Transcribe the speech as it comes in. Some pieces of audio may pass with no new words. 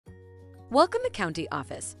Welcome to County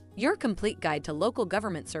Office, your complete guide to local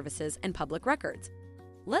government services and public records.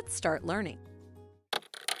 Let's start learning.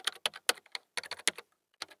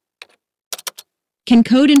 Can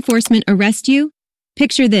code enforcement arrest you?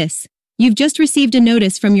 Picture this. You've just received a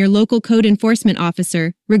notice from your local code enforcement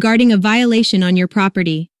officer regarding a violation on your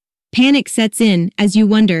property. Panic sets in as you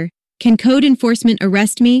wonder, can code enforcement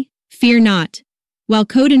arrest me? Fear not. While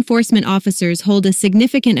code enforcement officers hold a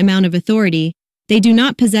significant amount of authority, they do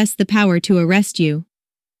not possess the power to arrest you.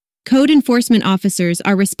 Code enforcement officers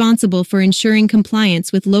are responsible for ensuring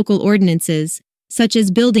compliance with local ordinances, such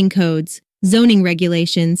as building codes, zoning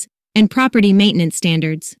regulations, and property maintenance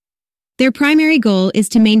standards. Their primary goal is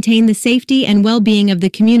to maintain the safety and well-being of the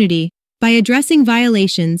community by addressing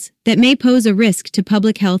violations that may pose a risk to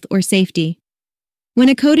public health or safety. When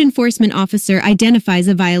a code enforcement officer identifies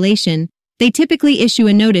a violation, they typically issue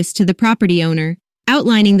a notice to the property owner,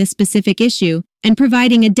 outlining the specific issue and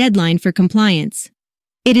providing a deadline for compliance.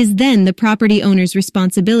 It is then the property owner's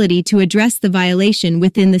responsibility to address the violation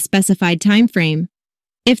within the specified time frame.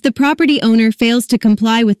 If the property owner fails to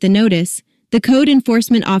comply with the notice, the code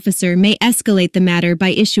enforcement officer may escalate the matter by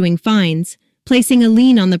issuing fines, placing a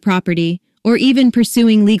lien on the property, or even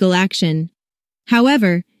pursuing legal action.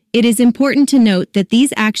 However, it is important to note that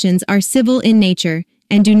these actions are civil in nature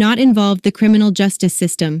and do not involve the criminal justice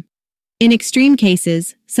system. In extreme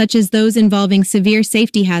cases, such as those involving severe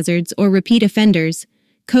safety hazards or repeat offenders,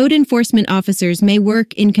 code enforcement officers may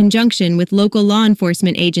work in conjunction with local law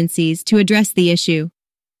enforcement agencies to address the issue.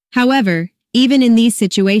 However, even in these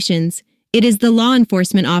situations, it is the law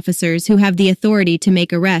enforcement officers who have the authority to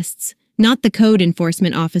make arrests, not the code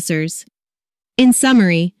enforcement officers. In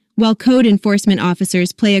summary, while code enforcement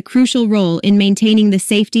officers play a crucial role in maintaining the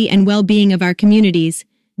safety and well-being of our communities,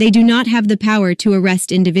 they do not have the power to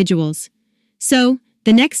arrest individuals. So,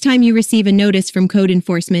 the next time you receive a notice from code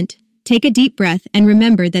enforcement, take a deep breath and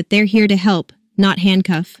remember that they're here to help, not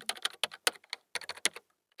handcuff.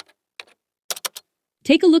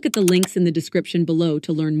 Take a look at the links in the description below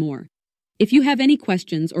to learn more. If you have any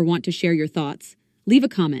questions or want to share your thoughts, leave a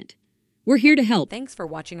comment. We're here to help. Thanks for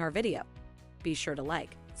watching our video. Be sure to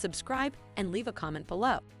like, subscribe, and leave a comment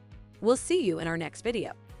below. We'll see you in our next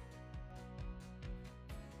video.